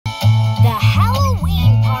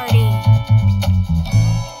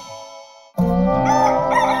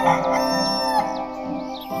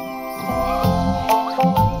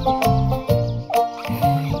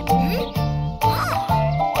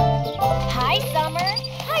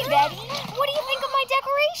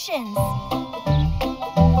decorations.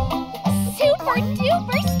 Super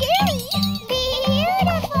duper scary!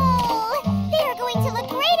 Beautiful! They're going to look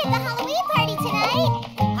great at the Halloween party tonight.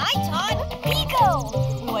 Hi, Todd. Pico!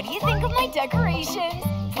 What do you think of my decorations?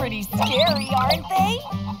 Pretty scary, aren't they?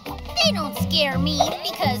 They don't scare me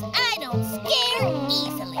because I don't scare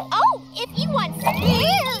easily. Oh, if you want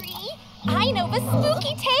scary, I know a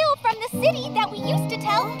spooky tale from the city that we used to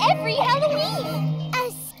tell every Halloween.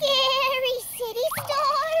 A scary city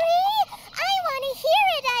story? I want to hear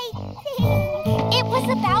it, I think. It was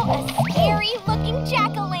about a scary-looking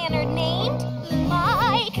jack-o'-lantern named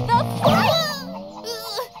Mike the Fright.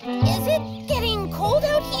 Is it getting cold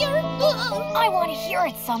out here? I want to hear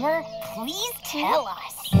it, Summer. Please tell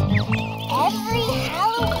us. Every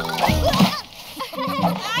Halloween.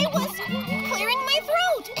 I was clearing my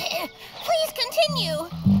throat. Please continue.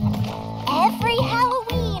 Every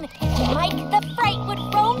Halloween, Mike the Fright would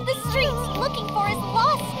roam the streets looking for his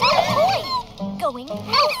lost stuffed toy. Going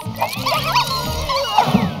house to house.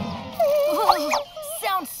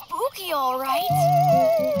 Sounds spooky, all right.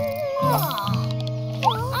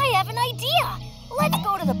 I have an idea. Let's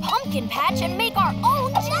go to the pumpkin patch and make our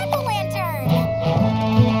own jack-o'-lantern.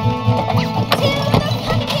 To the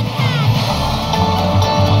pumpkin patch!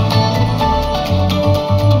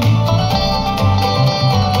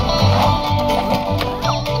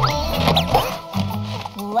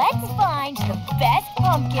 Let's find the best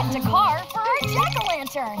pumpkin to carve for our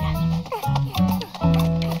jack-o'-lantern.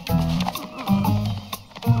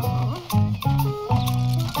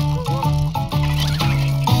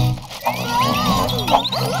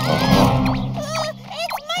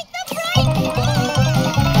 It's Mike the Fright!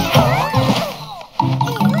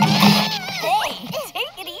 Hey,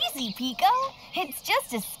 take it easy, Pico. It's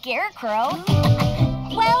just a scarecrow.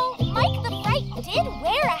 Well, Mike the Fright did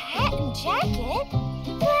wear a hat and jacket.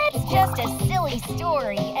 That's just a silly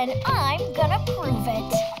story, and I'm gonna prove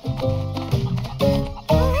it.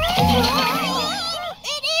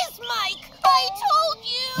 It is Mike! I told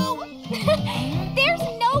you! There's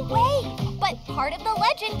no way. But part of the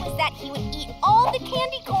legend was that he would eat all the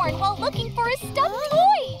candy corn while looking for his stuffed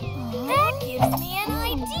toy. That gives me an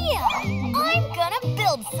idea. I'm gonna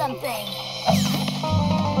build something.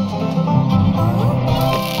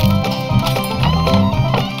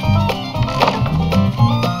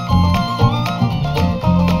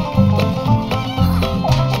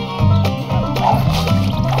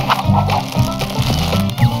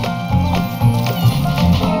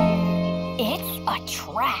 It's a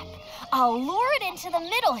trap. I'll lure it into the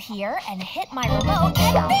middle here and hit my remote,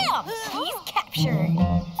 and bam! He's captured.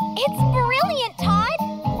 It's brilliant, Todd.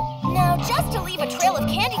 Now just to leave a trail of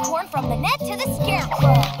candy corn from the net to the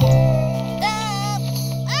scarecrow.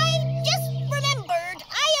 I just remembered.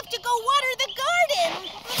 I have to go water the garden.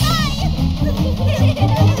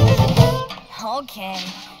 Bye! Okay,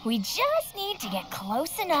 we just need to get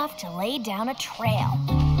close enough to lay down a trail.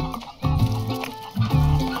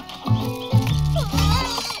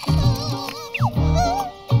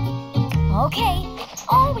 Okay,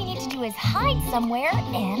 all we need to do is hide somewhere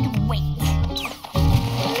and wait.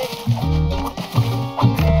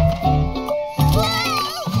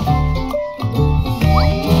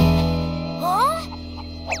 Huh?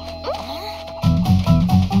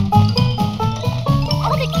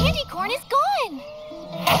 All the candy corn is gone.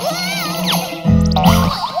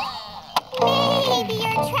 Maybe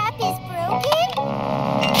your trap is broken?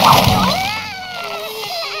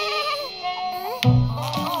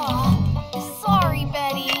 Sorry,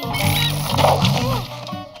 Betty.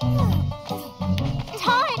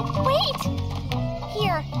 Todd, wait!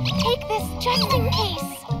 Here, take this just in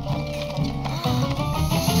case.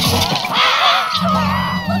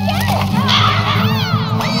 Look out!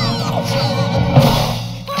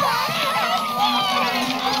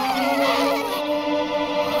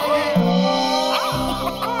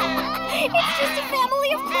 It's just a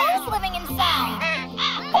family of crows living inside.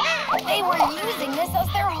 They were using this as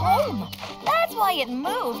their home. That's why it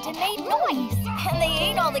moved and made noise. And they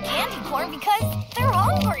ate all the candy corn because they're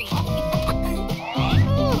hungry.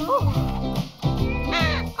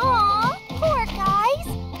 Aw, poor guys.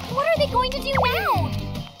 What are they going to do now?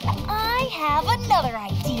 I have another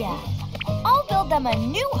idea. I'll build them a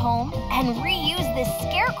new home and reuse this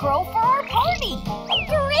scarecrow for our party.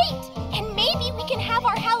 Great! And maybe we can have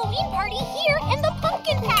our Halloween party here in the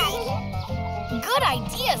pumpkin patch. Good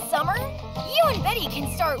idea, Summer. You and Betty can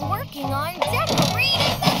start working on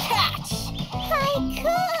decorating the patch. I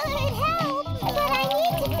could help, but I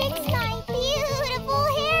need to fix my beautiful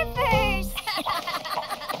hair first.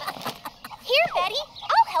 Here, Betty.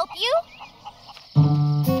 I'll help you.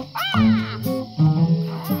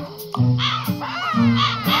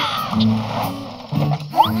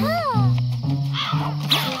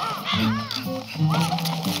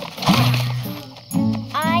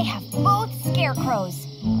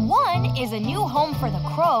 the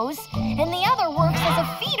crows, and the other works as a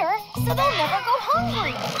feeder so they'll never go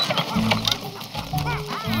hungry.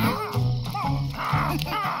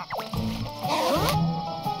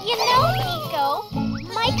 You know, Pico,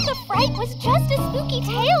 Mike the Fright was just a spooky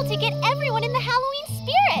tale to get everyone in the Halloween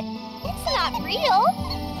spirit. It's not real.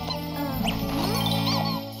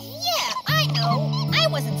 Yeah, I know. I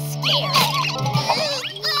wasn't scared.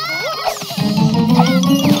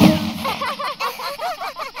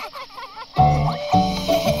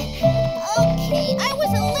 Okay, I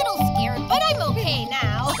was a little scared, but I'm okay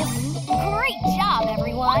now. Great job,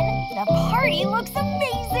 everyone. The party looks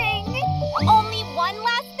amazing. Only one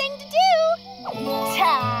last thing to do.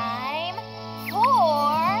 Time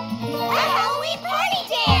for A Halloween party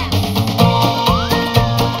dance!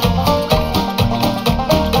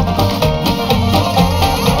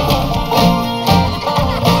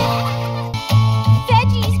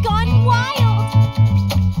 Veggies gone wild!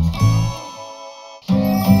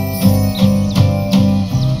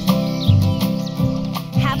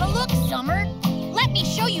 Have a look, Summer. Let me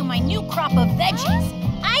show you my new crop of veggies.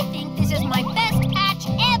 I think this is my best patch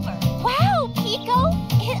ever. Wow, Pico!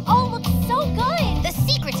 It all looks so good! The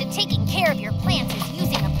secret to taking care of your plants is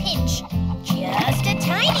using a pinch. Just a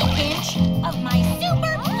tiny pinch of my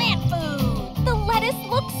super plant food. The lettuce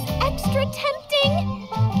looks extra tempting.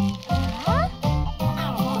 Huh?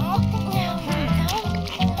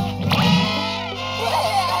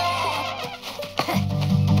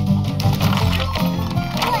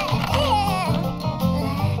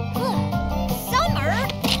 Summer,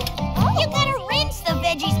 you gotta rinse the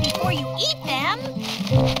veggies before you eat them.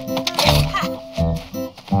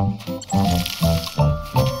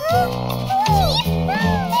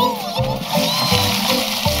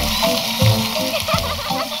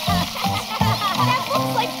 That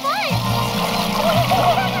looks like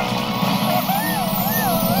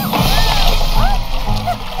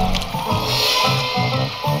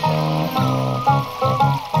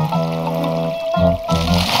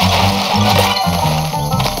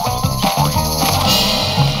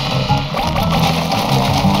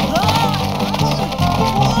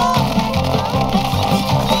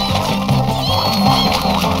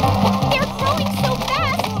They're growing so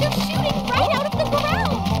fast, they're shooting right out of the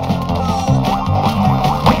ground.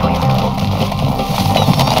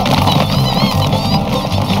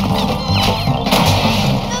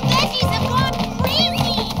 The veggies have gone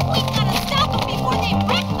crazy. We've gotta stop them before they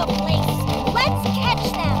wreck the place. Let's catch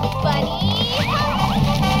them, buddy.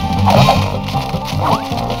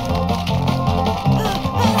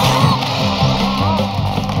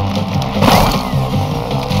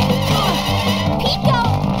 Pico,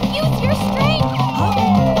 use your strength.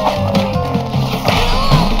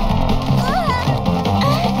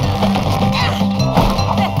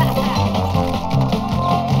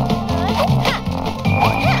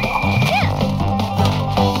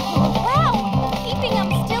 Wow, keeping them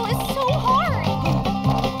still is so hard.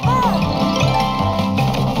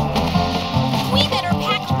 We better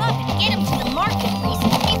pack them up and get them to the marketplace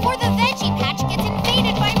before the veggie patch gets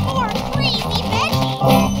invaded by more crazy veggies.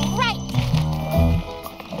 Right.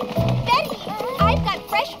 Betty, I've got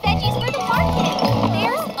fresh veggies for the market.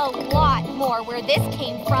 There's a lot more where this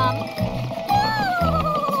came from.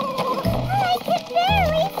 I can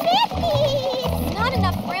barely fit these. Not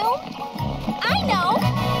enough room? I know.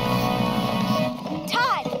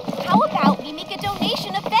 Todd, how about we make a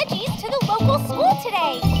donation of veggies to the local school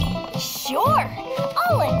today? Sure.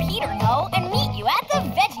 I'll let Peter know and meet you at the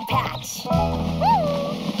veggie patch.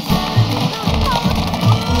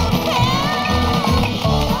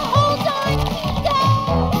 Hold on,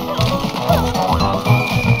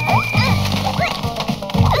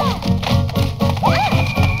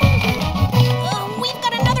 We've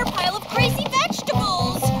got another pile of crazy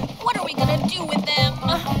vegetables. What are we gonna do with them?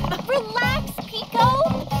 Relax, Pico.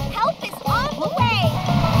 Help is on the way.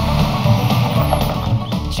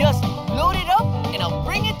 Just load it up and I'll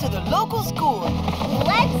bring it to the local school.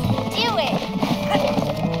 Let's do it.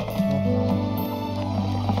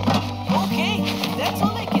 Okay, that's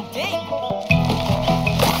all I can take.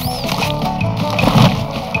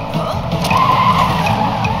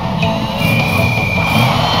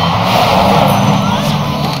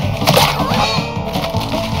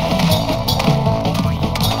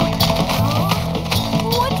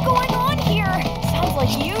 What's going on here? Sounds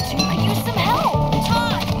like you two could use some help.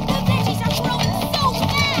 Todd, the veggies are growing so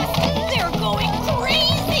fast. They're going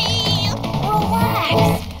crazy.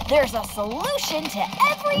 Relax. There's a solution to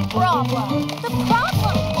every problem. The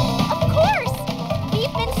problem? Of course.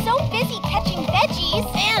 We've been so busy catching veggies.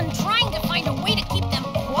 And trying to find a way to keep them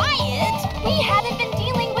quiet. We haven't been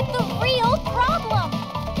dealing with the real problem.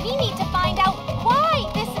 We need to find out why.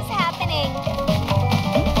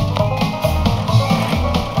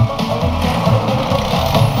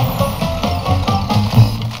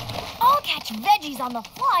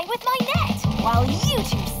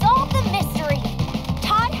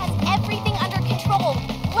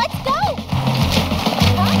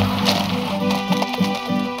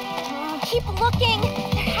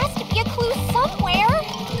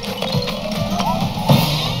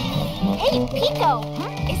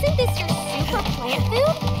 plant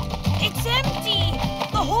food? It's empty!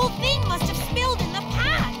 The whole thing must have spilled in the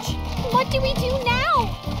patch! What do we do now?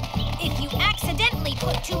 If you accidentally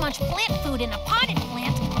put too much plant food in a potted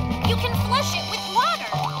plant, you can flush it with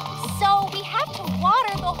water. So we have to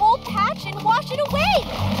water the whole patch and wash it away.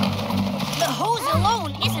 The hose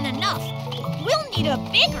alone isn't enough. We'll need a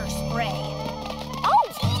bigger spray. Oh,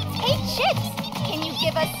 hey Chips, can you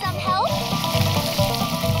give us some help?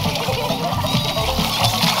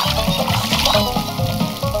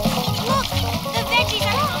 Look, the veggies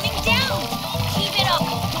are coming down. Keep it up.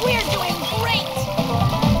 We're doing great.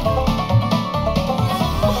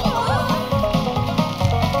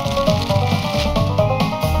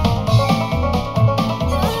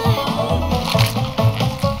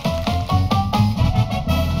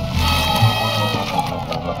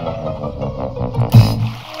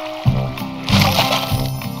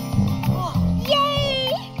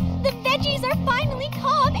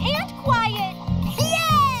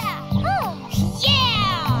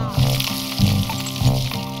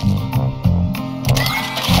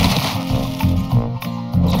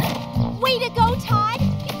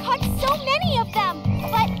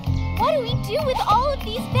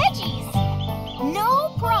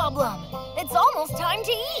 Time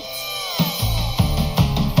to eat.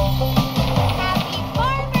 Happy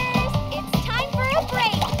farmers! It's time for a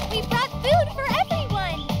break. We brought food for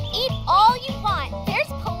everyone. Eat all you want. There's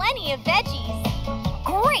plenty of veggies.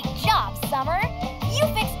 Great job, Summer. You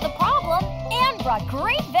fixed the problem and brought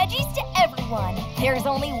great veggies to everyone. There's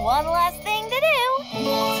only one last thing to do.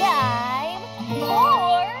 Time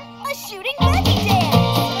for a shooting veggie dance.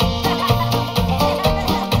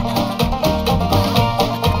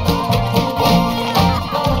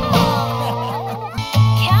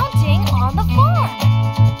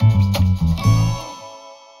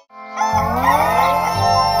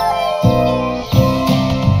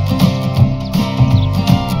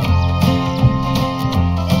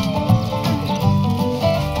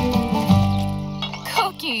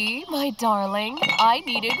 Darling, I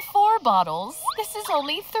needed 4 bottles. This is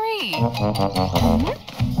only 3.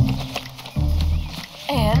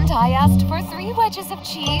 And I asked for 3 wedges of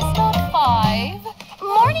cheese, not 5.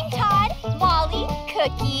 Morning, Todd, Molly,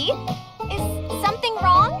 Cookie. Is something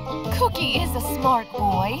wrong? Cookie is a smart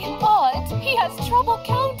boy, but he has trouble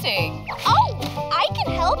counting. Oh, I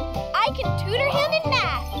can help. I can tutor him in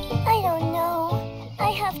math. I don't know.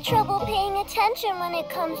 I have trouble paying attention when it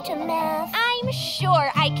comes to math. I'm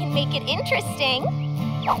sure I can make it interesting.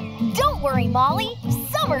 Don't worry, Molly.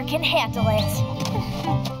 Summer can handle it.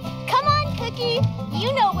 Come on, Cookie.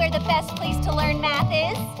 You know where the best place to learn math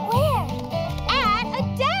is. Where? At a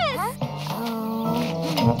desk. Huh?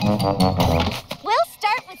 We'll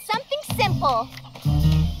start with something simple.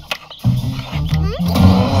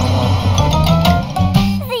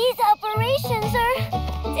 These operations are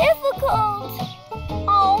difficult.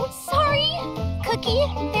 Oh, sorry. Cookie,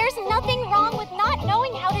 there's nothing wrong with not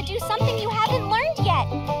knowing how to do something you haven't learned yet.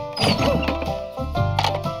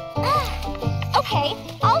 Okay,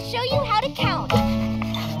 I'll show you how to count.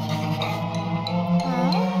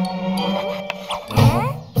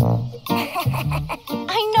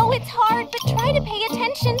 I know it's hard, but try to pay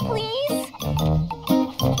attention, please.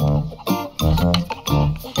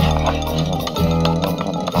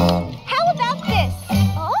 How about this?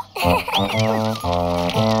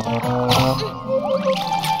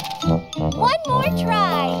 One more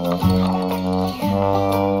try.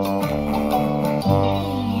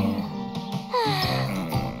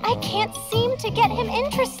 I can't seem to get him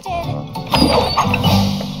interested.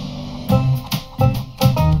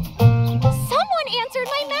 Someone answered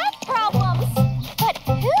my math problems. But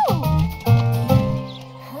who?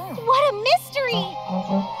 What a mystery.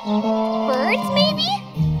 Birds, maybe?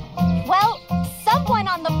 Well, someone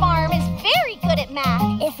on the farm is very good at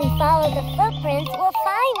math. If we follow the footprints, we'll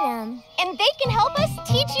find them. And they can help us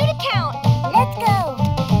teach you to count. Let's go.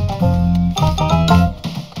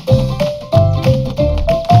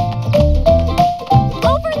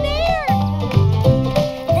 Over there!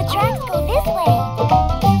 The tracks go this way.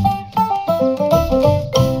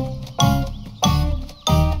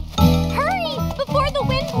 Hurry, before the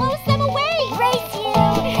wind blows them away! Race you!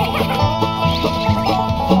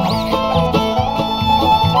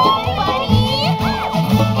 Buddy!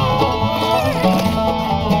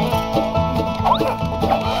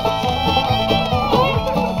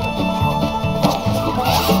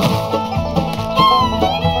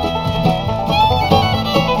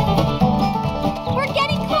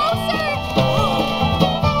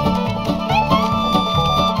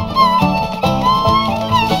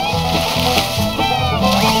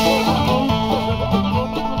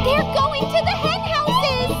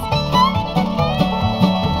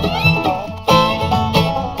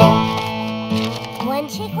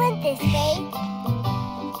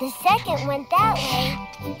 second went that way,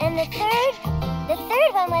 and the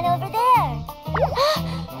third one went over there.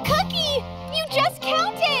 Cookie, you just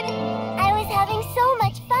counted! I was having so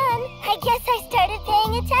much fun, I guess I started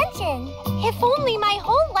paying attention. If only my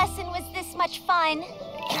whole lesson was this much fun.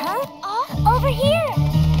 Huh? Over here.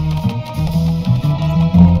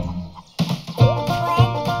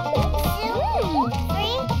 1, 2,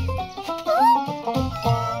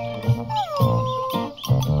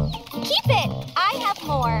 3. Keep it! I have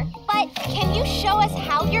more. But can you show us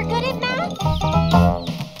how you're good at math?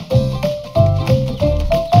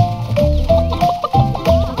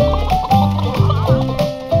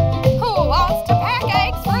 Who wants to pack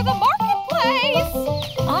eggs for the marketplace?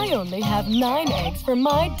 I only have 9 eggs for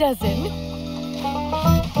my dozen.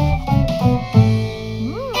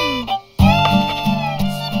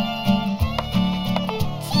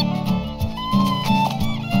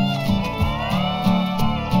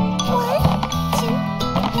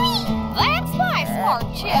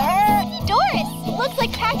 Looks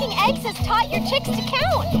like packing eggs has taught your chicks to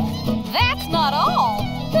count. That's not all.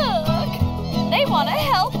 Look, they want to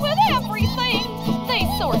help with everything. They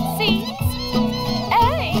sort seeds,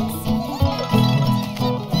 eggs.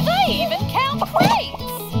 They even count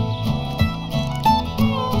crates.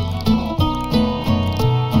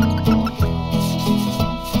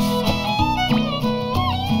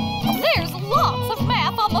 There's lots of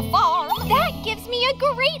math on the farm. That gives me a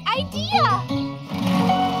great idea.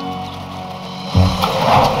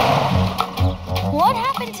 What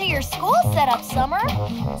happened to your school setup, Summer?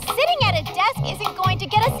 Sitting at a desk isn't going to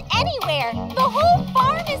get us anywhere. The whole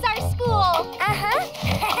farm is our school.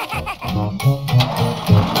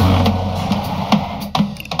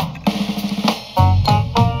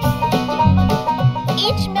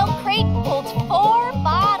 Each milk crate holds 4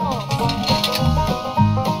 bottles.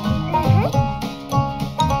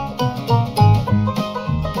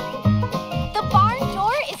 The barn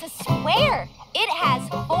door is a square. It has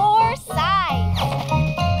 4 sides.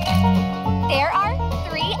 There are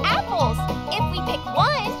 3 apples. If we pick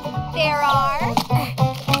one, there are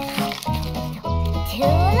 2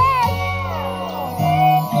 left.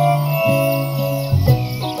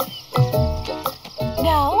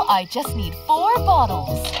 Now I just need 4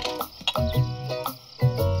 bottles.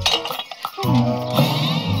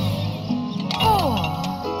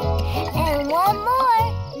 And one more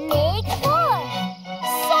makes 4.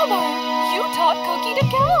 Summer, you taught Cookie to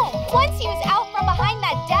count. Once he was out from behind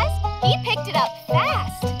that desk, he picked it up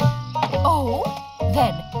fast. Oh,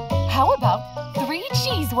 then how about 3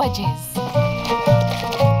 cheese wedges? 5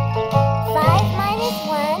 minus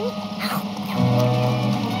 1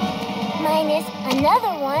 minus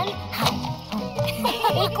another 1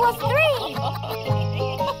 equals 3.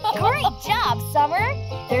 Great job, Summer.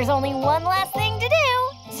 There's only one last thing to do.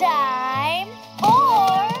 Time for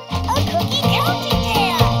a cookie counting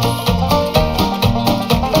dance.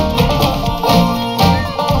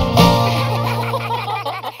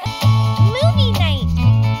 Movie night.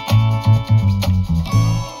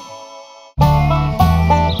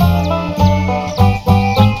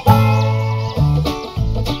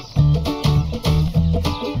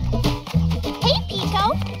 Hey, Pico.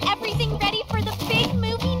 Everything ready for the big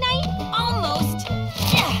movie night? Almost.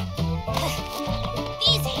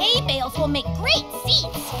 These hay bales will make great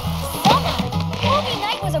seats. Summer, movie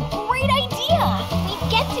night was a great idea. We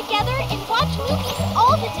get together and watch movies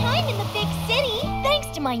all the time in the big city. Thanks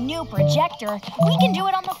to my new projector, we can do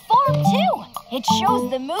it on the farm, too. It shows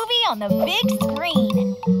the movie on the big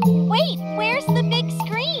screen. Wait, where's the big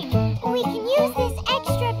screen? We can use this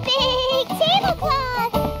extra big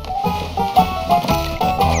tablecloth.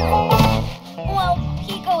 Well,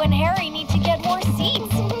 Pico and Harry need to get more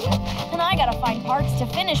seats. And I gotta find parts to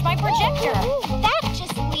finish my projector. That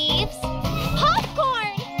just leaves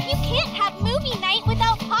popcorn. You can't have movie night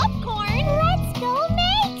without popcorn. Let's go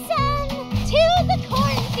make some. To the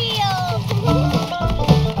cornfield.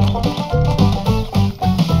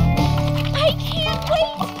 I can't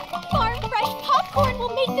wait. Farm fresh popcorn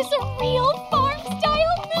will make this a real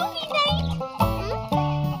farm-style movie night.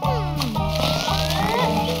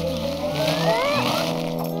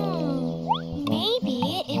 Maybe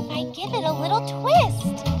if I give it a little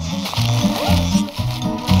twist.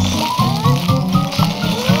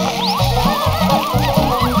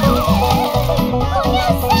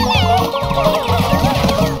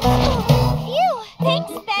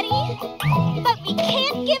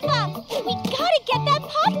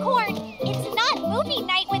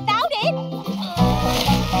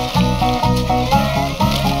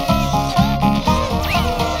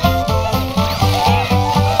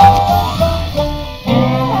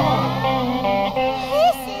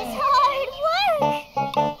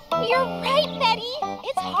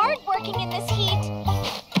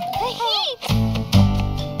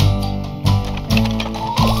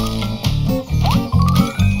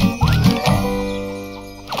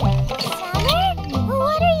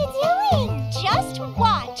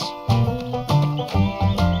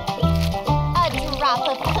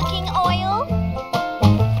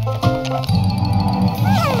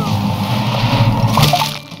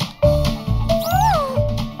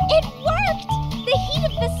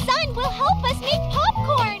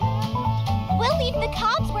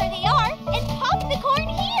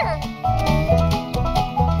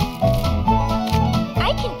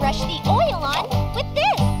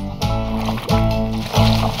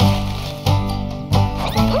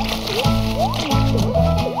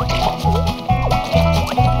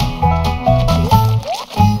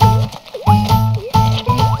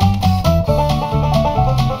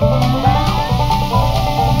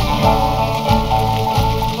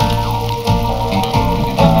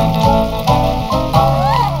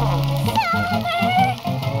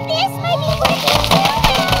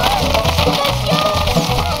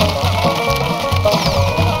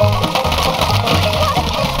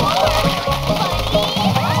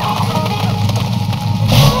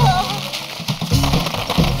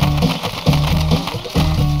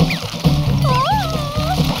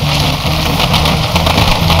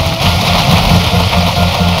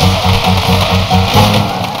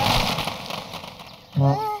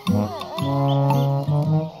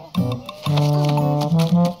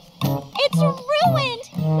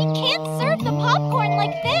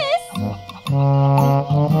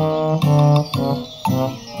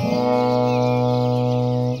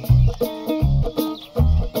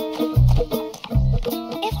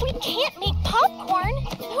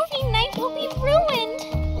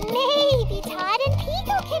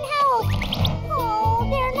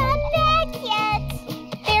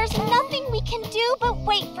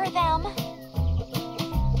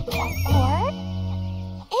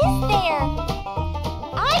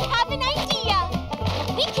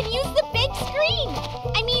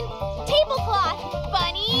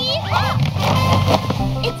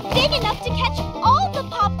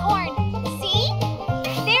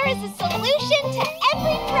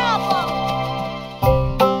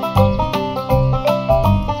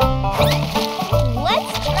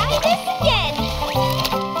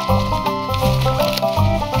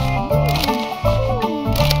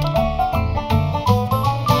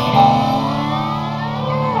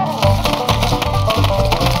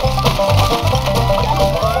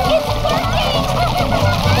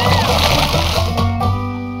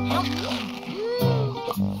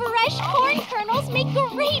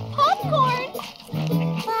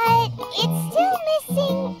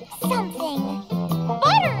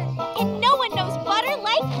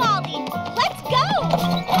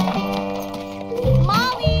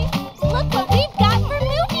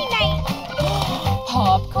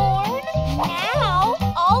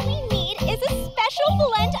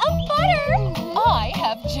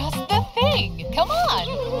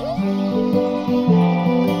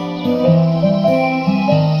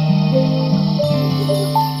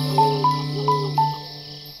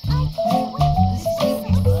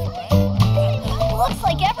 Looks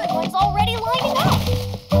like everyone's already lining up.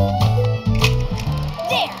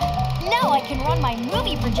 There! Now I can run my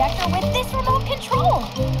movie projector with this remote control.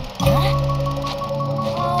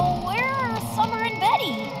 Oh, where are Summer and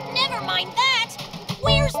Betty? Never mind that.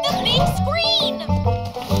 Where's the big screen?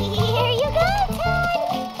 Here you go,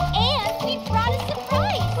 Todd. And we brought a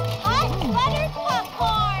surprise. Hot buttered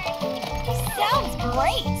popcorn. Sounds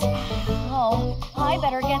great. Oh, I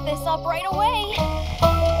better get this up right away.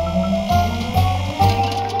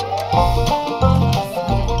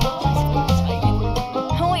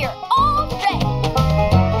 We're all ready.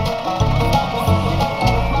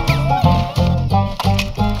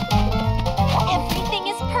 Everything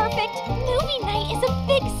is perfect. Movie night is a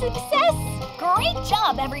big success. Great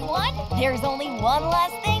job, everyone. There's only one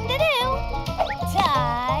last thing to do.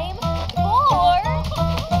 Time for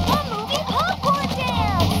a movie popcorn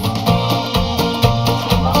dance.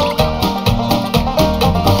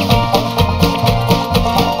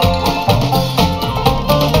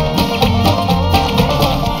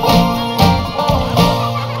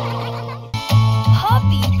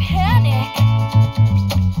 Puppy panic.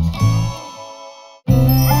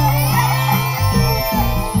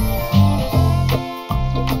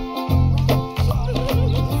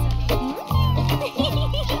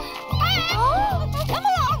 Come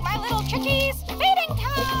along, my little chickies. Feeding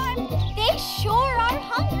time. They sure are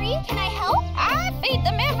hungry. Can I help? I feed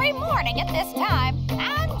them every morning at this time.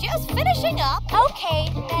 I'm just finishing up. Okay,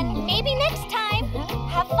 then maybe next time.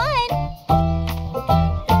 Have fun.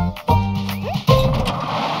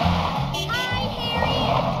 Hi, Harry.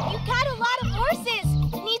 You got a lot of horses.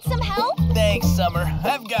 Need some help? Thanks, Summer.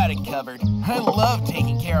 I've got it covered. I love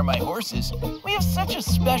taking care of my horses. We have such a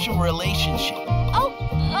special relationship. Oh,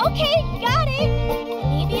 okay, got it.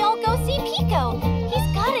 Maybe I'll go see Pico.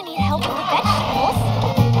 He's gotta need help with the vegetables.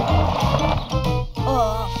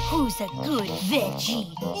 Who's a good veggie?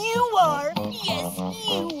 You are. Yes,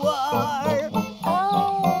 you are.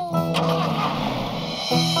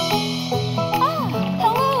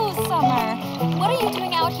 Hello, Summer. What are you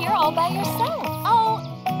doing out here all by yourself? Oh,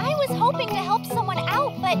 I was hoping to help someone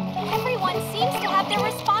out, but everyone seems to have their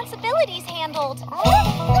responsibilities handled.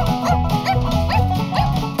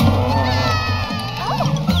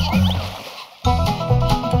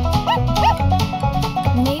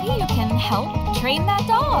 Maybe you can help train that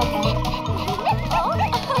dog.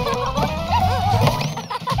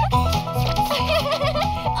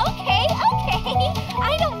 Okay.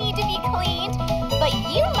 I don't need to be cleaned, but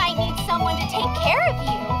you might need someone to take care of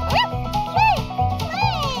you.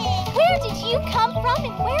 Where did you come from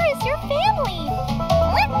and where is your family?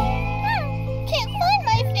 Can't find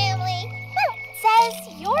my family. Says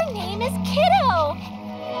your name is Kiddo.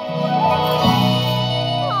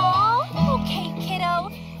 Aw, okay, Kiddo.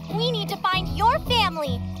 We need to find your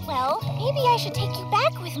family. Well, maybe I should take you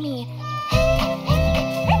back with me.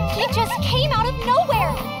 He just came out of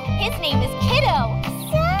nowhere. His name is Kiddo.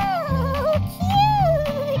 So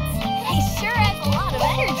cute. He sure has a lot of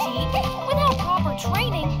energy. Without proper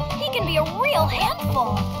training, he can be a real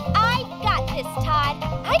handful. I've got this, Todd.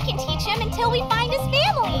 I can teach him until we find his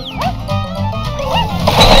family.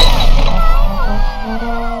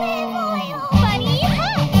 Bunny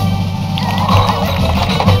hop!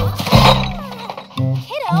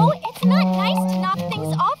 Kiddo, it's not nice to knock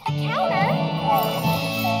things off the counter.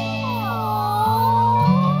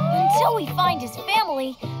 Until we find his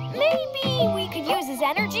family, maybe we could use his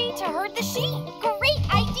energy to herd the sheep. Great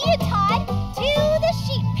idea, Todd. To the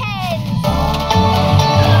sheep pens.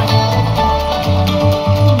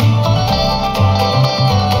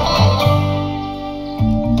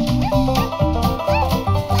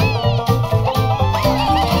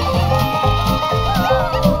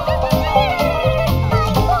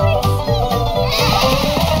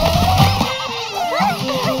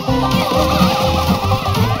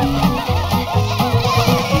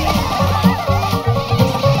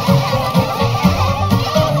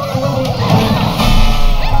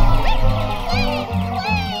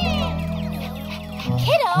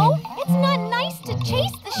 Kiddo, it's not nice to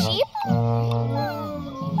chase the sheep.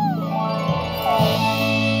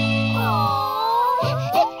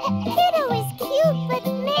 Kiddo is cute, but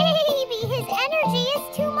maybe his energy is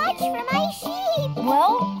too much for my sheep.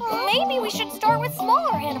 Well, maybe we should start with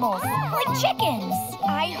smaller animals, like chickens.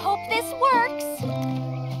 I hope this works.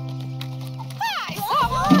 Hi,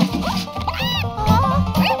 Summer.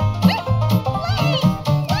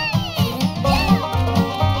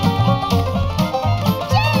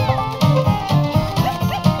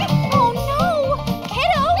 Oh no!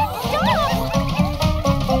 Kiddo, stop!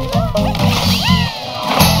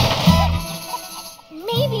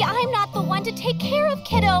 Maybe I'm not the one to take care care of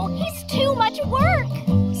Kiddo. He's too much work.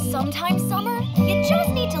 Sometimes, Summer, you just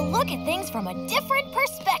need to look at things from a different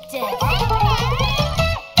perspective.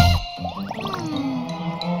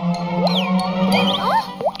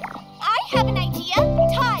 I have an idea.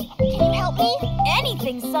 Todd, can you help me?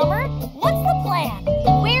 Anything, Summer. What's the plan?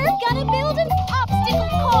 We're gonna build an obstacle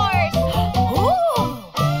course. Ooh,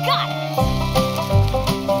 got it.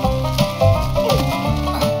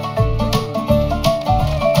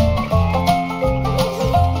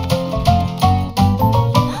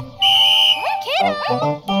 Kiddo,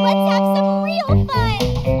 let's have some real fun.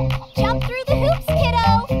 Jump through the hoops, Kiddo.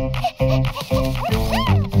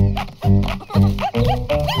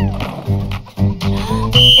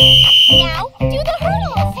 Now, do the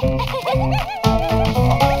hurdles.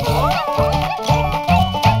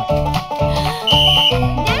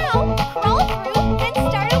 Now, crawl through, then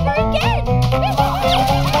start over again.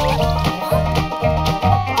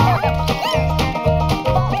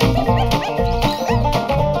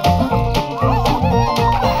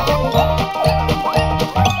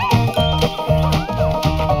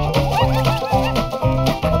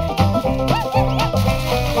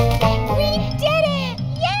 We did it!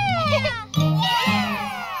 Yeah!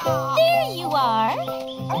 There you are.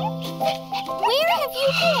 Where have you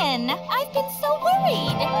been? I've been so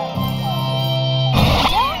worried.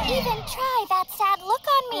 Don't even try that sad look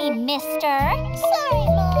on me, mister. Sorry,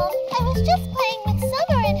 Mom. I was just playing with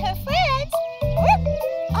Summer and her friends.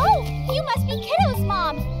 Oh, you must be Kiddo's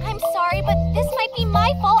mom. I'm sorry, but this might be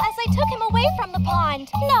my fault as I took him away from the pond.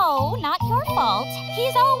 No, not your fault.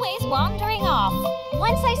 He's always wandering off.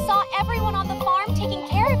 Once I saw everyone on the farm taking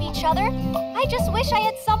care of each other, I just wish I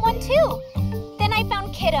had someone too. Then I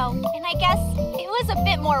found Kiddo, and I guess it was a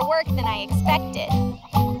bit more work than I expected.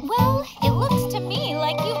 Well, it looks to me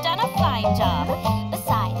like you've done a fine job.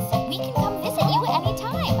 Besides, we can come visit you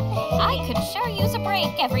anytime. I could sure use a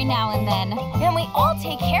break every now and then. And we all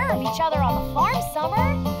take care of each other on the farm,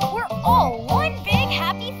 Summer. We're all one big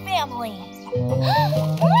happy family.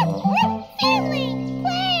 Family,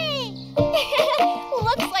 play!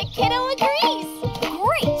 Looks like Kiddo agrees.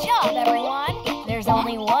 Great job, everyone. There's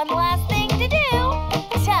only one last thing to do.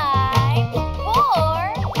 Time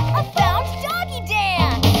for a found doggy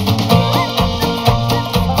dance.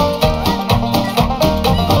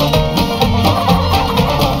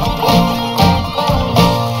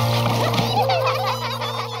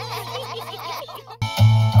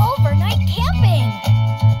 Overnight camping.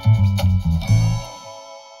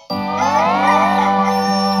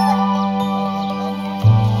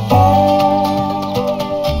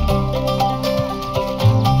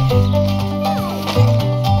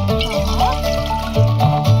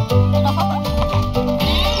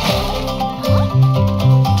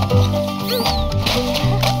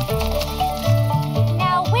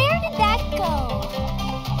 Now, where did that go?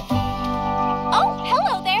 Oh,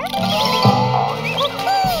 hello there.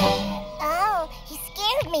 Oh, he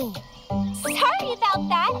scared me. Sorry about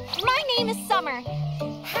that. My name is Summer.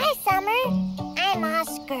 Hi, Summer. I'm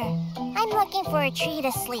Oscar. I'm looking for a tree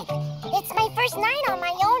to sleep. It's my first night on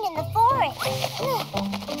my own in the forest.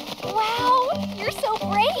 Wow, you're so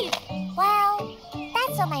brave. Well,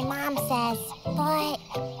 that's what my mom says. But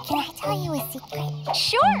can I tell you a secret?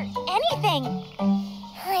 Sure, anything.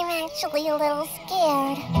 I'm actually a little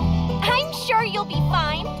scared. I'm sure you'll be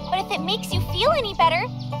fine, but if it makes you feel any better,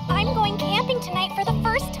 I'm going camping tonight for the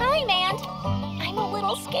first time, and I'm a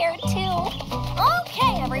little scared too.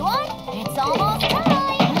 Okay, everyone. It's almost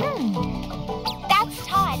time. That's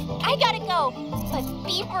Todd. I gotta go, but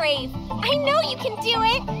be brave. I know you can do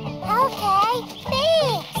it. Okay,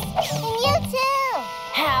 thanks. And you too.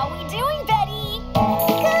 How we doing, Betty?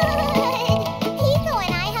 Good. Pico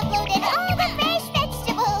and I have loaded all the fresh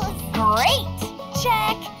vegetables. Great.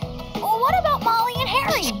 Check. What about Molly and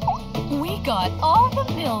Harry? We got all the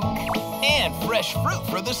milk. And fresh fruit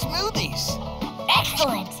for the smoothies.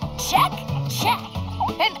 Excellent. Check, check.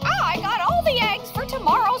 And I got all the eggs for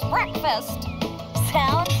tomorrow's breakfast.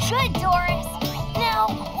 Sounds good, Doris. Now,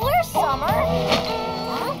 where's Summer?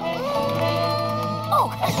 Huh? Oh,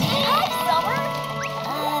 hi, Summer.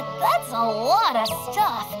 That's a lot of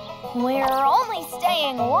stuff. We're only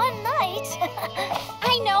staying one night.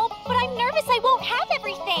 I know, but I'm nervous I won't have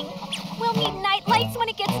everything. We'll need night lights when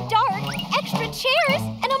it gets dark, extra chairs,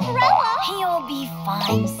 an umbrella. You'll be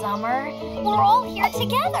fine, Summer. We're all here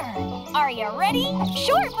together. Are you ready?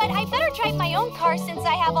 Sure, but I better drive my own car since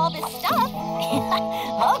I have all this stuff.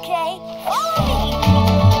 Okay, follow me.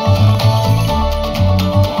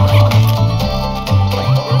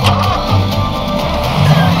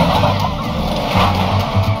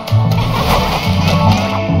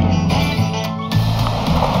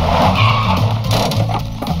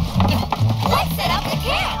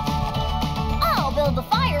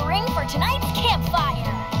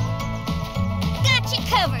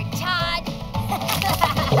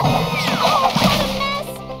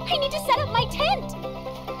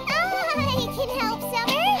 can help,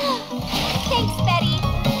 Summer. Thanks, Betty.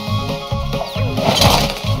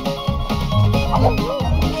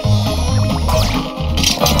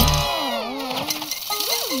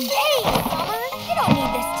 Hey, Summer, you don't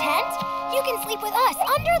need this tent. You can sleep with us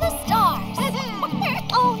under the stars.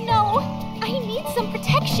 Oh, no. I need some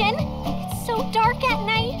protection. It's so dark at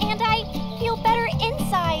night, and I feel better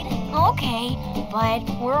inside. Okay, but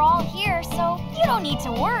we're all here, so you don't need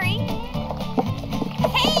to worry.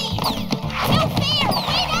 Hey! No fair!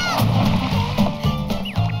 Wait up!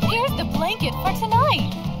 Here's the blanket for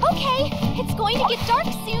tonight. Okay, it's going to get dark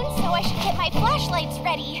soon, so I should get my flashlights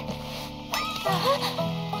ready.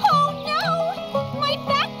 Oh, no! My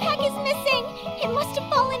backpack is missing. It must have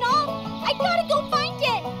fallen off. I gotta go find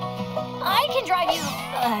it. I can drive you,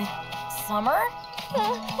 Summer?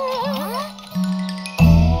 Huh?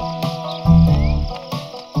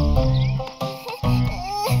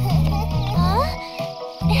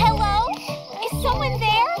 Hello? Is someone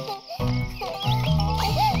there?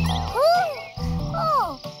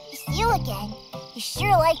 Oh, it's you again. You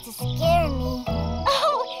sure like to scare me.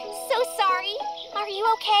 Oh, so sorry. Are you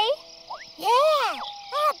okay? Yeah,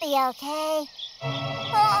 I'll be okay.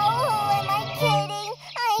 Oh, am I kidding?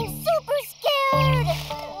 I'm super scared.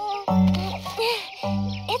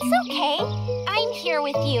 It's okay. I'm here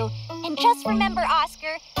with you. And just remember,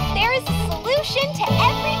 Oscar, there is a solution to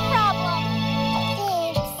every problem.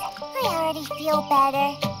 Thanks. I already feel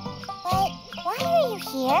better. But why are you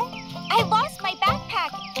here? I lost my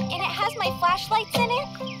backpack, and it has my flashlights in it.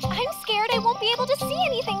 I'm scared I won't be able to see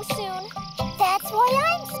anything soon. That's why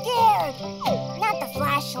I'm scared. Not the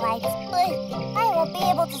flashlights, but I won't be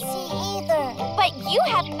able to see either. But you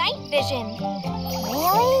have night vision.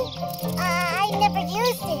 Really? I never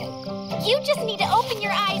used it. You just need to open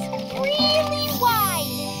your eyes really wide.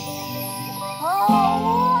 Oh,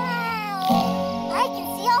 wow! I can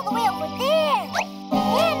see all the way over there.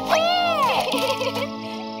 And there.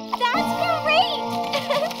 That's great.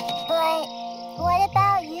 But what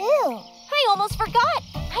about you? I almost forgot.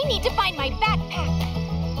 I need to find my backpack.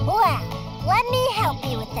 Well, let me help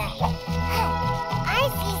you with that. I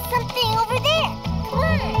see something over there. Come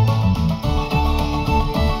on.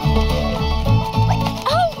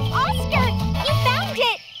 Oh, Oscar, you found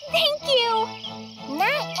it. Thank you.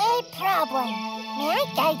 Not a problem. May I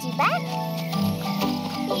guide you back?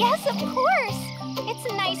 Yes, of course. It's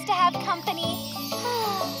nice to have company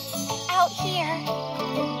out here.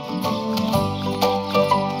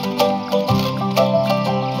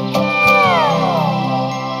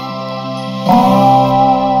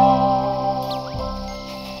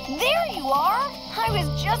 There you are. I was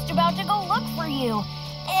just about to go look for you.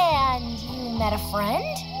 And you met a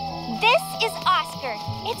friend? This is Oscar.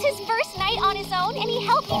 It's his first night on his own, and he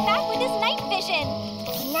helped me back with his night vision.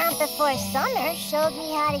 Not before Summer showed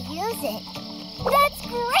me how to use it. That's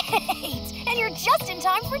great! And you're just in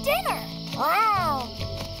time for dinner. Wow.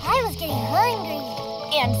 I was getting hungry.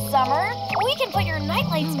 And Summer, we can put your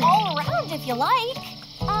nightlights all around if you like.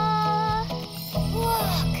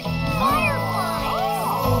 Look, fireflies!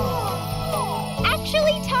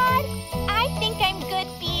 Actually, Todd, I think I'm good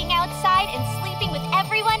being outside and sleeping with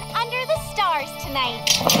everyone under the stars tonight.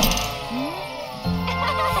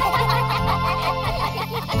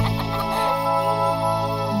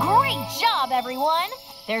 Great job, everyone!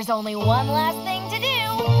 There's only one last thing to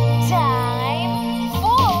do. Time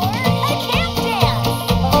for a countdown!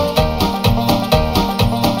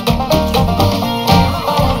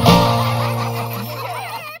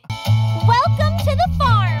 Welcome to the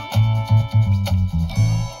farm.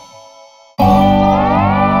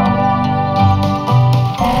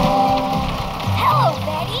 Hello,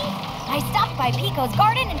 Betty! I stopped by Pico's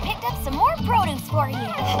garden and picked up some more produce for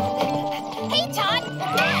you. Hey, Todd!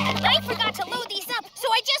 I forgot to load these up, so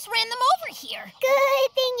I just ran them over here.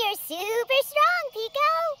 Good thing you're super strong,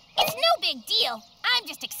 Pico. It's no big deal. I'm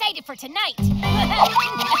just excited for tonight.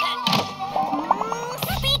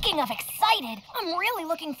 Speaking of excited, I'm really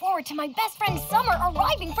looking forward to my best friend Summer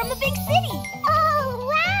arriving from the big city. Oh,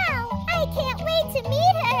 wow. I can't wait to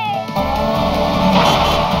meet her.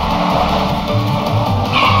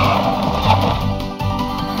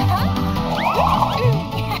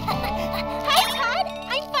 Hi, Todd.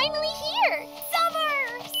 I'm finally here. Summer!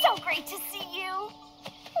 So great to see you.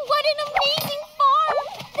 What an amazing farm.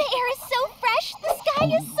 The air is so fresh. The sky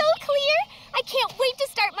is so clear. I can't wait to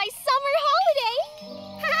start my summer holiday.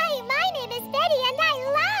 Hi, my name is Betty, and I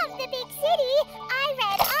love the big city. I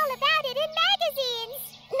read all about it in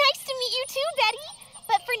magazines. Nice to meet you too, Betty.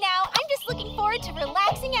 But for now, I'm just looking forward to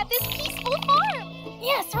relaxing at this peaceful farm.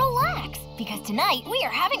 Yes, relax, because tonight we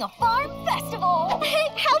are having a farm festival.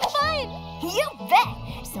 How fun! You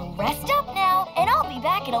bet! So rest up now, and I'll be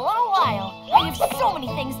back in a little while. I have so many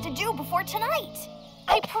things to do before tonight.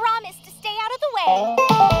 I promise to stay out of the way.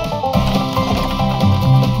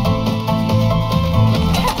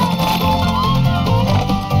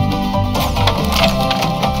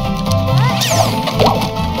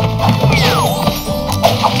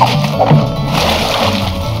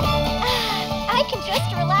 I can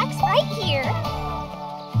just relax right here.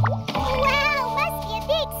 Wow, must be a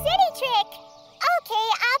big city trick. Okay,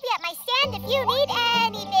 I'll be at my stand if you need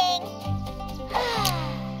anything.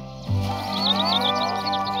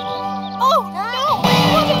 Oh, no!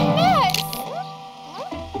 What a mess!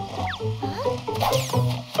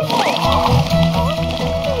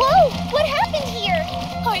 Whoa! What happened here?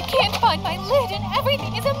 I can't find my lid and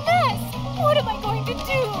everything is a mess! What am I going to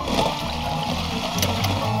do?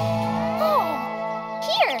 Oh!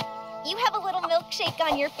 Here! You have a little milkshake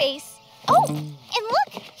on your face. Oh! And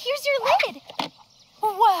look! Here's your lid!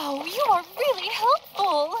 Wow, you are really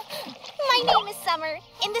helpful! My name is Summer.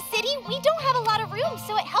 In the city, we don't have a lot of room,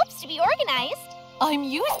 so it helps to be organized. I'm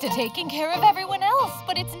used to taking care of everyone else,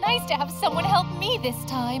 but it's nice to have someone help me this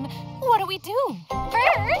time. What do we do?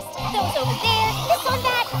 First, those over there, this on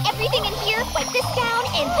that, everything in here, wipe this down,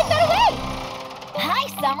 and put that away! Hi,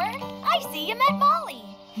 Summer. I see you met Molly.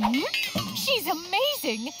 She's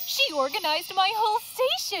amazing! She organized my whole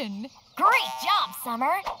station! Great job,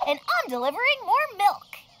 Summer. And I'm delivering more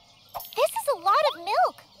milk. This is a lot of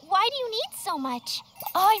milk. Why do you need so much?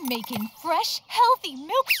 I'm making fresh, healthy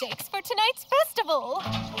milkshakes for tonight's festival.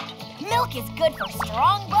 Milk is good for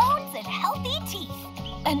strong bones and healthy teeth.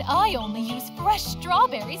 And I only use fresh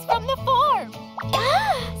strawberries from the farm.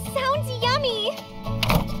 Ah, sounds yummy.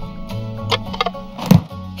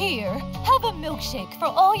 Here, have a milkshake for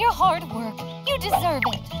all your hard work. You deserve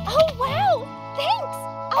it. Oh, wow! Thanks!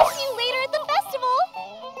 I'll see you later at the festival.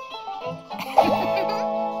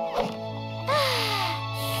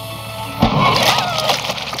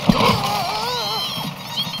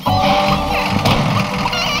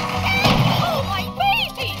 Oh, my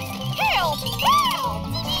babies! Help! Help!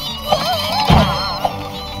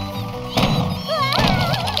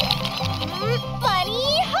 Bunny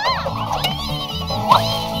hop!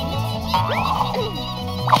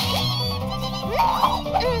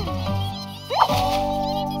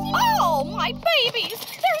 Oh, my babies!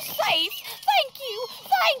 They're safe! Thank you!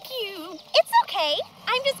 Thank you! It's okay.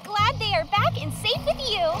 I'm just glad they are back and safe with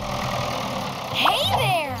you. Hey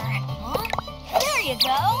there! Huh? There you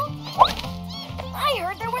go. I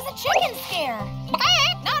heard there was a chicken scare.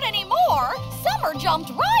 Not anymore. Summer jumped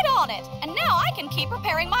right on it. And now I can keep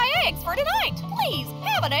preparing my eggs for tonight. Please,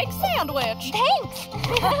 have an egg sandwich. Thanks.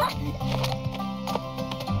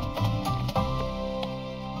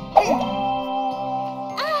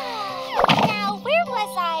 Now, where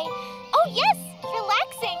was I? Oh, yes,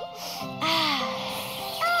 relaxing.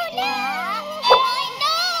 Oh no! I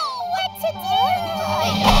know what to do!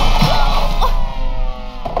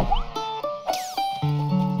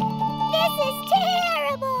 This is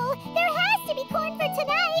terrible! There has to be corn for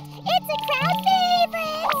tonight! It's a crowd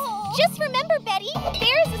favorite! Just remember, Betty,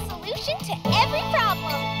 there is a solution to every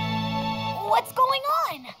problem. What's going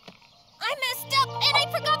on? I messed up and I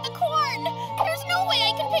forgot the corn. There's no way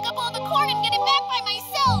I can pick up all the corn and get it back by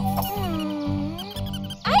myself.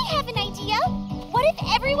 I have an idea. What if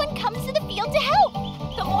everyone comes to the field to help?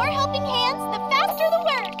 The more helping hands, the faster the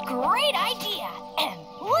work. Great idea. And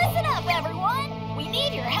listen up, everyone. We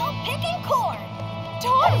need your help picking corn.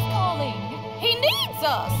 Todd is calling. He needs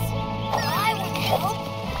us. I would help.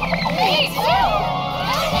 Me too!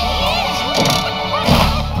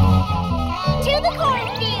 To the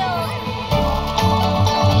cornfield.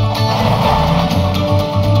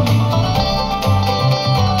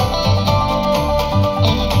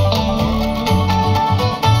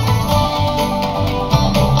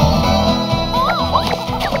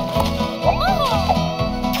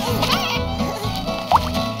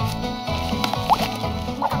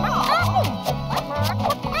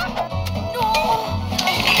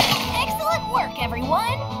 Excellent work,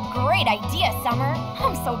 everyone. Great idea, Summer.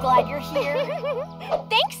 I'm so glad you're here.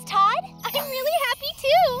 Thanks, Todd. I'm really happy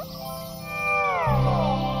too.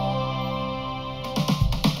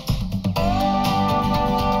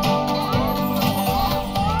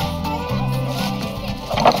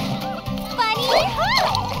 Bunny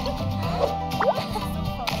hop!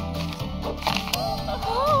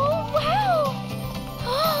 Oh, wow!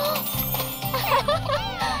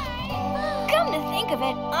 Come to think of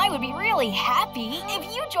it, I would be really happy if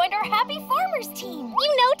you joined our Happy Farmers team.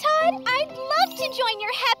 You know, Todd, I'd love to join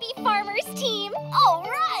your Happy Farmers team. All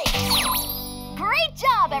right. Great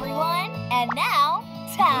job, everyone. And now,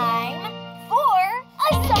 time for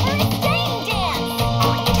A summer staying dance!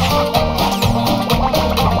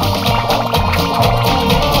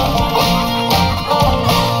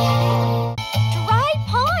 Dry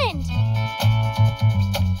pond.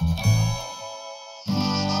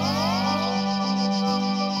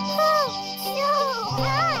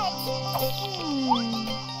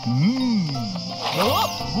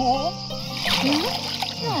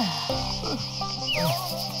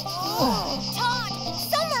 Todd!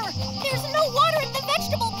 Summer! There's no water in the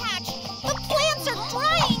vegetable patch! The plants are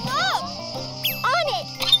drying up! On it.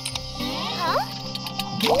 Huh?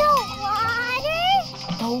 No water?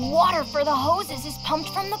 The water for the hoses is pumped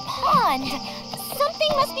from the pond.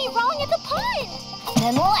 Something must be wrong at the pond.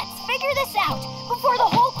 Then let's figure this out before the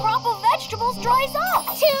whole crop of vegetables dries up.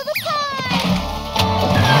 To the pond.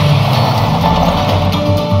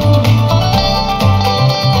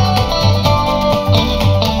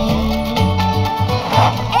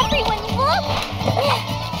 Everyone look!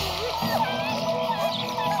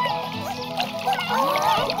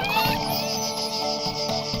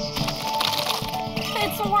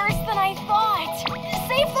 It's worse than I thought.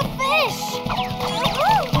 Save the fish!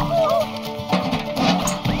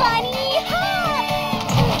 Bunny hop!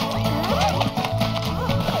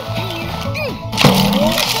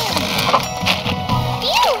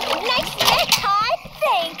 Phew! Nice net, Todd!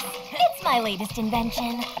 Thanks. It's my latest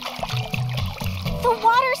invention. The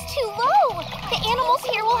water's too low. The animals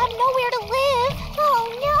here will have nowhere to live. Oh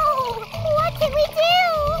no! What can we do?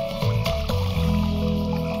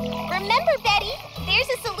 Remember, Betty, there's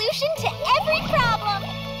a solution to every problem.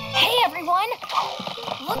 Hey, everyone!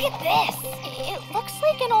 Look at this. It looks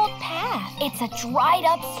like an old path. It's a dried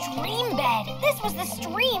up stream bed. This was the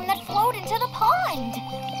stream that flowed into the pond.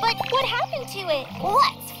 But what happened to it?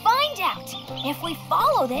 Let's find out. If we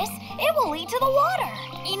follow this, it will lead to the water.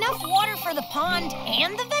 Enough water for the pond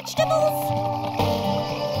and the vegetables?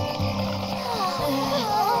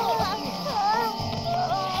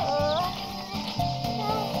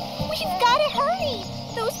 We've got to hurry.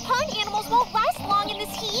 Those pond animals won't last long in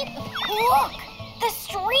this heat. Look! The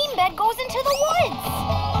stream bed goes into the woods.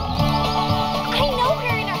 I know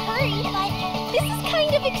we're in a hurry, but this is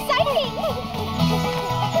kind of exciting.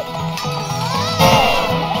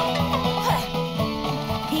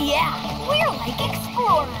 Yeah, we're like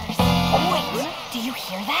explorers. Wait, do you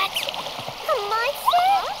hear that? A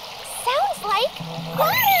monster? Sounds like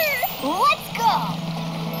water. Let's go!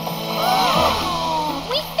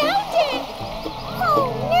 We found it.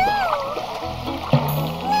 Oh no!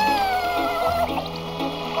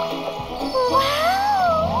 Wow!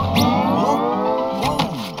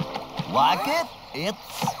 Like it? It's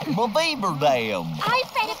my beaver dam.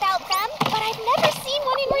 I've read about them, but I've never seen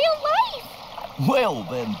one in real life. Well,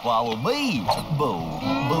 then follow me. Boo,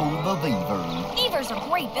 Boo the beaver. Beavers are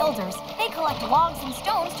great builders. They collect logs and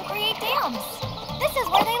stones to create dams. This is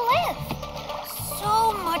where they live.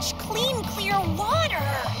 So much clean, clear water!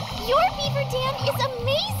 Your beaver dam is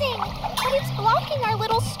amazing, but it's blocking our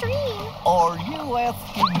little stream. Are you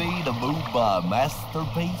asking me to move my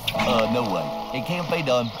masterpiece? No way. It can't be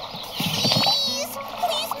done. Please,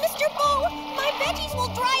 please, Mr. Bo! My veggies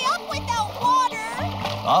will dry up without water!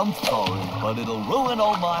 I'm sorry, but it'll ruin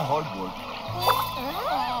all my hard work.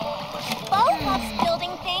 Bo loves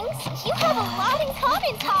building things. You have a lot in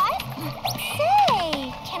common, Todd.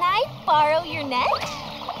 Say, can I borrow your net?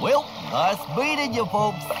 Well, nice meeting you,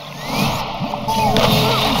 folks.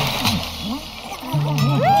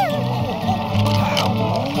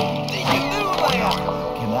 Did you do that?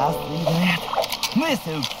 Can I see that? This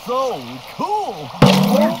is so cool.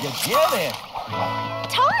 Where'd you get it?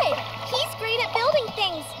 Todd, he's great at building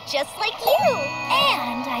things, just like you.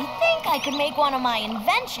 And I think I could make one of my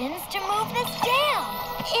inventions to move this dam.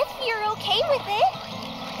 If you're okay with it.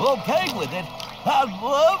 Okay with it? I'd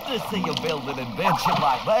love to see you build an invention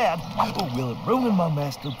like that. Or will it ruin my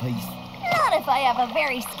masterpiece? Not if I have a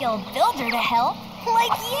very skilled builder to help,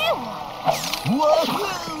 like you.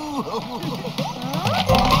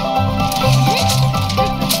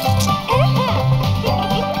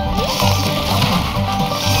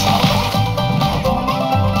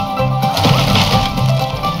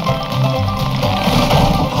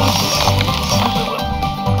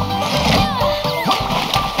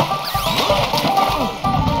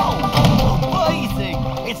 Amazing!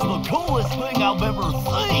 It's the coolest thing I've ever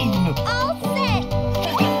seen. All set.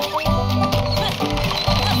 Here we go.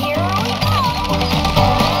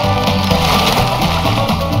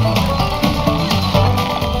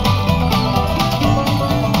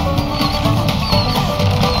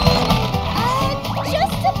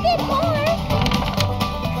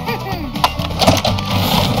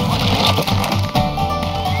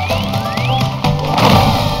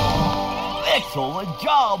 Excellent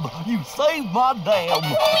job! You saved my dam! We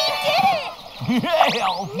did it!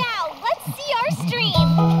 Yeah! Now, let's see our stream.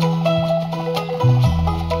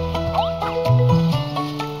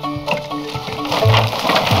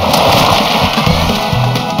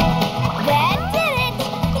 That did it!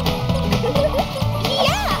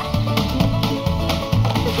 Yeah!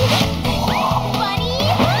 Bunny,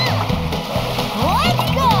 Let's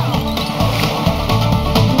go!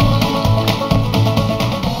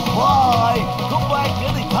 Bye! Come back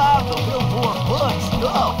anytime to build more fun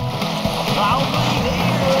stuff! I'll be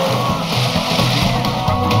here!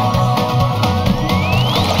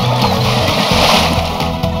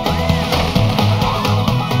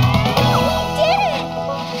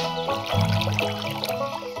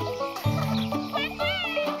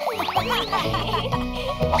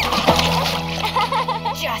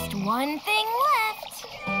 Just one thing left.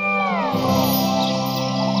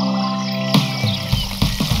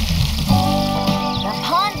 The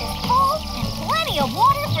pond is full and plenty of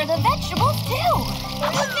water for the vegetables, too. the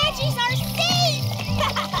veggies are safe!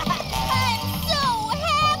 I'm so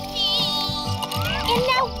happy! And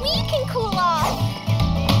now we can cool off!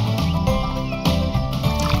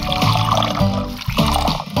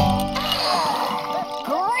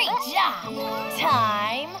 Great job!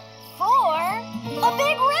 Time for a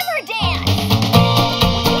big river dance!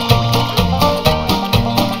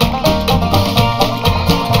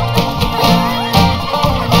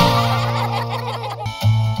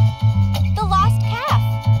 The lost calf.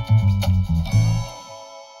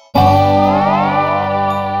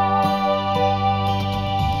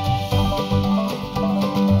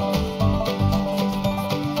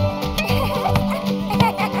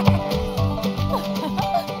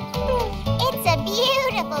 It's a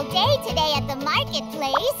beautiful day today at the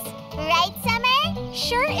marketplace. Right, Summer?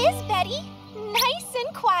 Sure is, Betty. Nice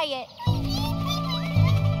and quiet.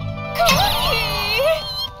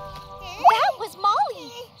 That was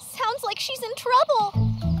Molly. Sounds like she's in trouble.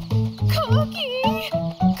 Cookie!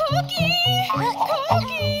 Cookie!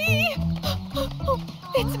 Cookie!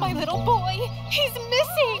 It's my little boy. He's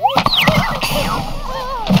missing.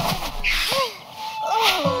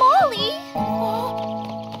 Molly!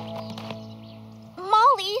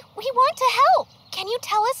 Molly, we want to help. Can you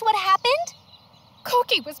tell us what happened?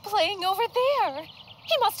 Cookie was playing over there.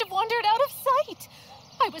 He must have wandered out of sight.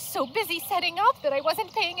 I was so busy setting up that I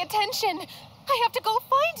wasn't paying attention. I have to go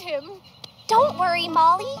find him. Don't worry,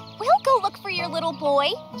 Molly. We'll go look for your little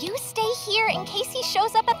boy. You stay here in case he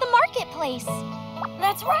shows up at the marketplace.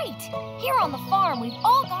 That's right. Here on the farm, we've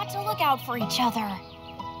all got to look out for each other.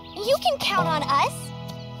 You can count on us.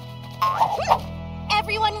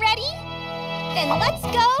 Everyone ready? Then let's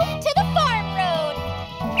go to the farm road.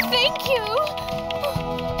 Thank you.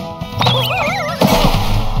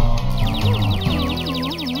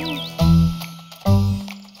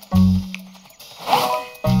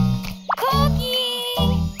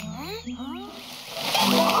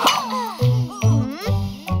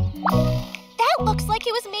 That looks like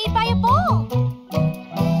it was made by a ball.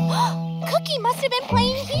 Cookie must have been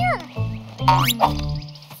playing here.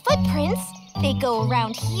 Footprints. They go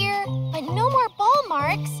around here, but no more ball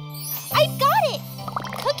marks. I've got it.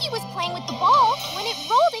 Cookie was playing with the ball when it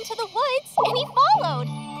rolled into the woods and he followed.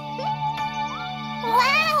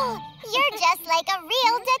 Wow! You're just like a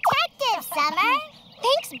real detective, Summer.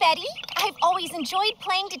 Thanks, Betty. I've always enjoyed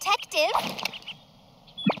playing detective.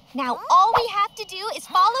 Now all we have to do is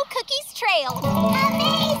follow Cookie's trail.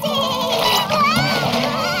 Amazing!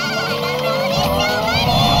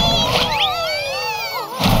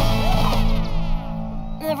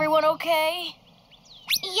 Everyone okay?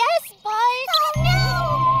 Yes, but... Oh no!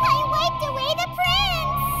 I wiped away the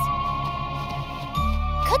prints!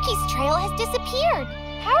 Cookie's trail has disappeared.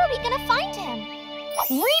 How are we gonna find him?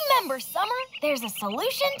 Remember, Summer, there's a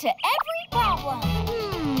solution to every problem.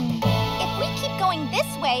 If we keep going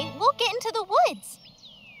this way, we'll get into the woods.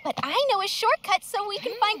 But I know a shortcut so we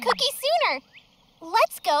can find Cookie sooner.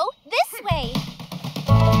 Let's go this way.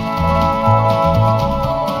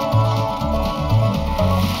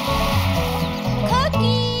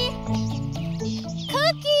 Cookie!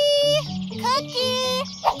 Cookie! Cookie!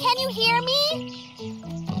 Can you hear me?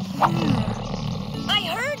 I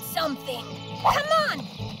heard something. Come on.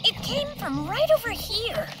 It came from right over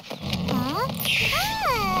here. Huh?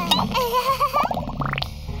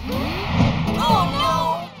 Oh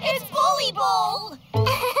no! It's Bully Bowl!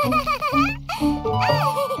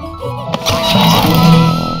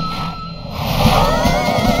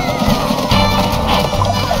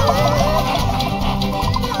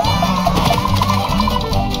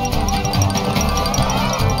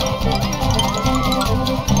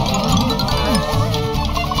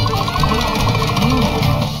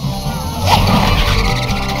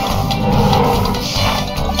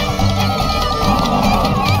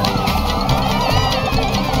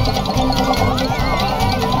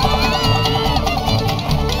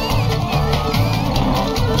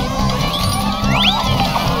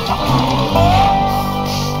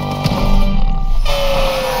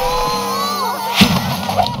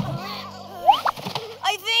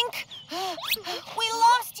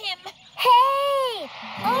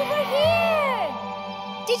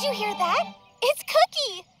 Did you hear that? It's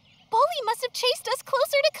Cookie! Bully must have chased us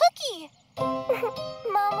closer to Cookie.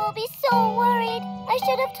 Mom will be so worried. I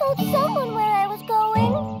should have told someone where I was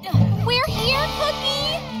going. We're here,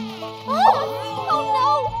 Cookie! Oh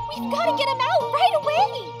no! We've got to get him out right away!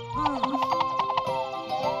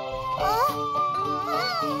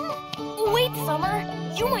 Wait, Summer.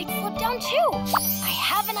 You might slip down too. I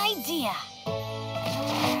have an idea.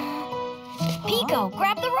 Pico,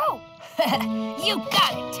 grab the rope. You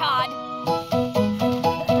got it, Todd.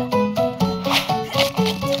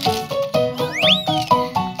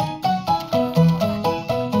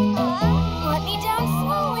 Let me down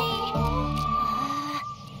slowly.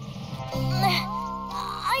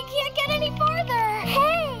 I can't get any farther.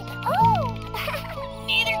 Hey! Oh!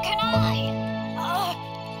 Neither can I.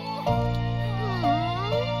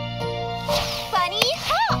 Bunny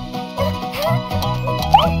hop!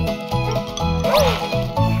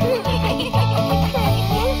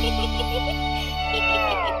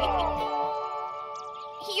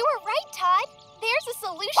 You were right, Todd. There's a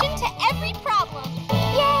solution to every problem.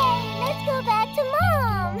 Yay! Let's go back to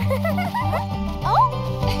Mom.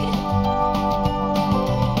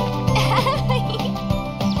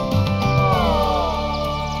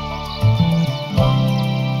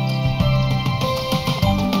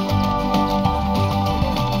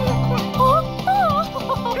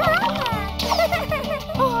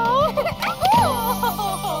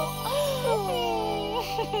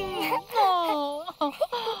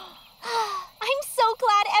 I'm so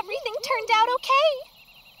glad everything turned out okay.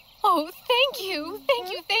 Oh, thank you. Thank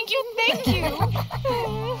you, thank you, thank you.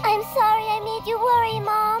 I'm sorry I made you worry,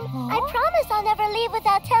 Mom. I promise I'll never leave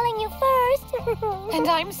without telling you first. And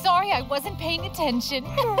I'm sorry I wasn't paying attention.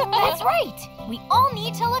 That's right. We all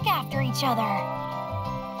need to look after each other.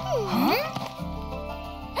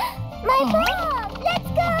 My mom! Let's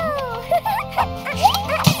go!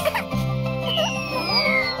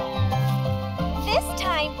 This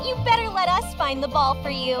time, you better let us find the ball for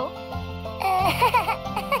you.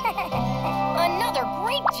 Another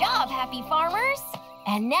great job, Happy Farmers.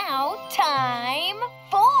 And now, time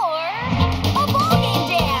for a ball game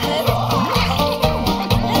dance.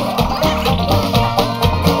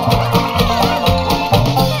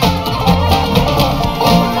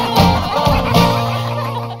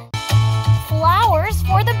 Flowers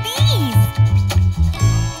for the bees.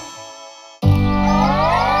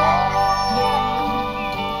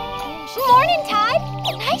 Morning, Todd.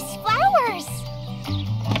 Nice flowers.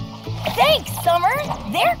 Thanks, Summer.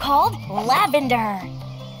 They're called lavender.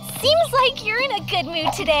 Seems like you're in a good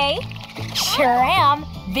mood today. Sure am.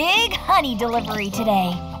 Big honey delivery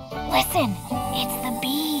today. Listen, it's the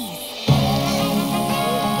bees.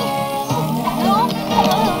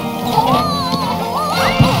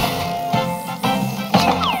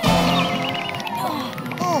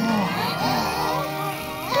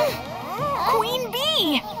 Queen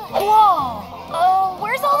bee! Whoa!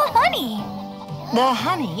 Where's all the honey? The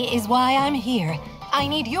honey is why I'm here. I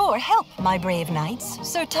need your help, my brave knights,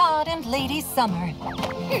 Sir Todd and Lady Summer.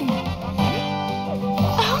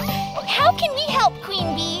 How can we help,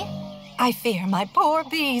 Queen Bee? I fear my poor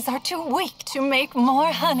bees are too weak to make more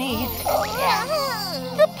honey.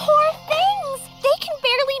 The poor things! They can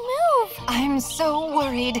barely move. I'm so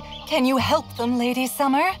worried. Can you help them, Lady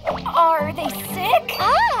Summer? Are they sick?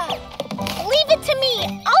 Leave it to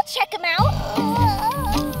me. I'll check him out.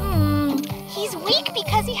 He's weak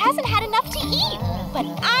because he hasn't had enough to eat. But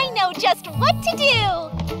I know just what to do.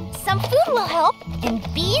 Some food will help, and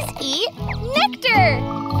bees eat nectar.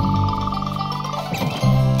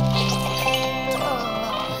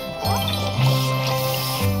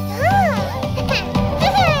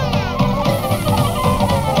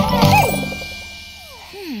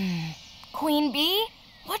 Queen bee,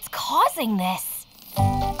 what's causing this?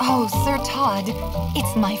 Oh, Sir Todd,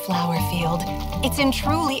 it's my flower field. It's in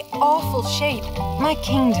truly awful shape. My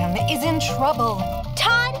kingdom is in trouble.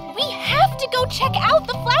 Todd, we have to go check out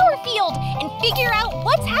the flower field and figure out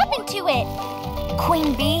what's happened to it.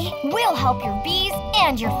 Queen bee, we'll help your bees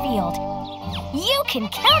and your field. You can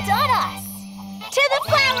count on us. To the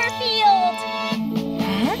flower field!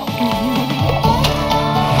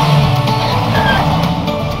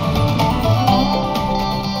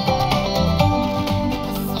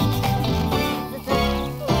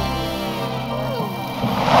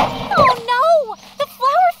 Oh no! The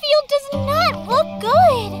flower field does not look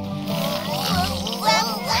good!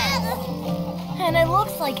 And it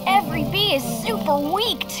looks like every bee is super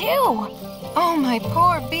weak, too. Oh, my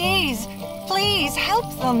poor bees. Please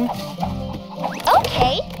help them.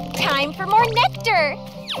 Okay, time for more nectar.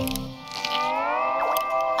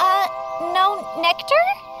 No nectar?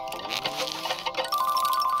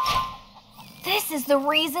 is the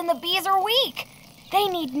reason the bees are weak. They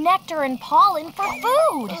need nectar and pollen for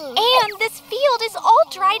food. And this field is all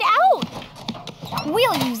dried out.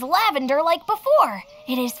 We'll use lavender like before.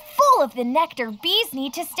 It is full of the nectar bees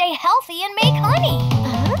need to stay healthy and make honey.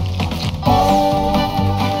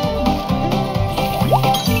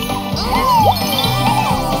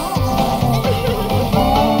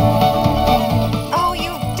 Oh,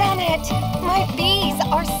 you've done it! My bees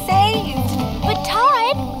are saved! But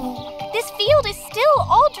Todd, this field is still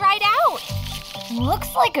all dried out.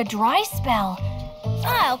 Looks like a dry spell.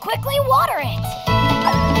 I'll quickly water it.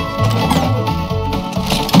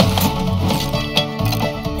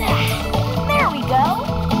 There we go.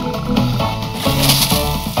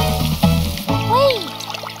 Wait,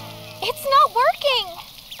 it's not working.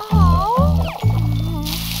 Oh.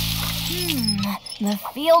 The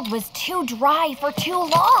field was too dry for too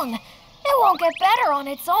long. It won't get better on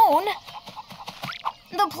its own.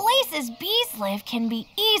 The places bees live can be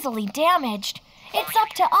easily damaged. It's up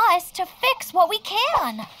to us to fix what we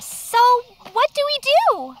can. So, what do we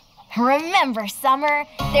do? Remember, Summer,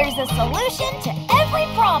 there's a solution to every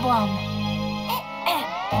problem.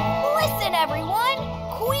 Listen, everyone.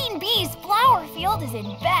 Queen Bee's flower field is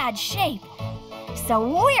in bad shape. So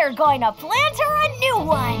we're going to plant her a new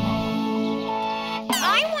one.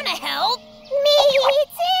 I want to help. Me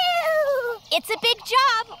too! It's a big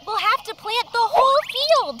job. We'll have to plant the whole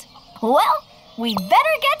field. Well, we'd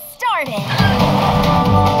better get started.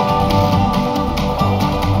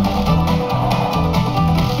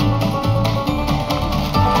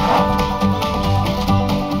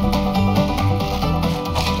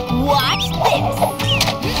 Watch this.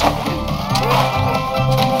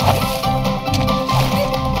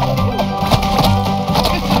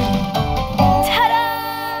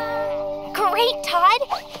 Ta-da! Great, Todd.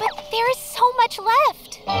 But there is so much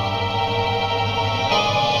left.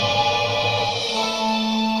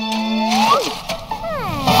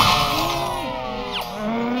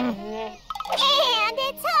 And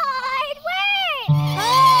it's hard work!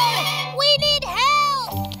 We need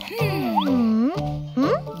help.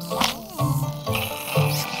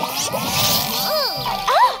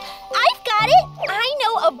 I've got it. I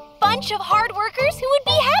know a bunch of hard workers who would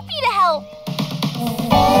be happy to help.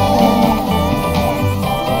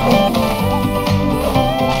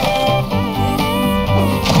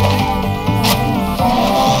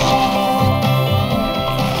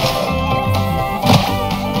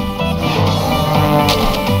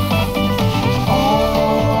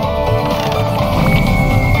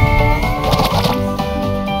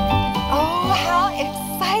 Oh, how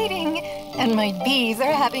exciting! And my bees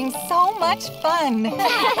are having so much fun. Here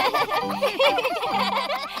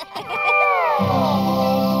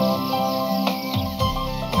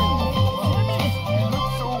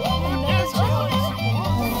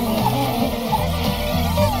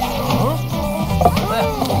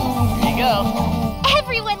you go.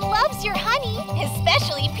 Everyone loves your honey,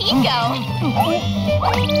 especially Pico.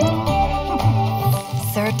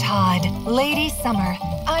 Sir Todd, Lady Summer,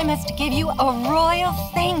 I must give you a royal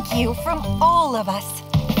thank you from all of us.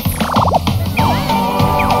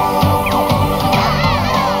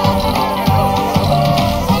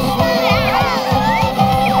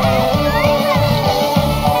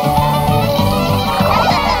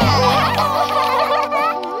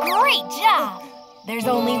 Great job. There's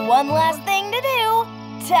only one last thing to do.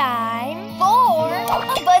 Time for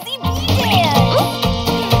a buzzy bee dance.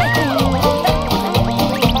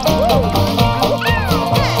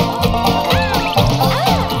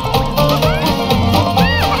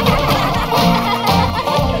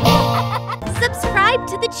 Subscribe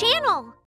to the channel.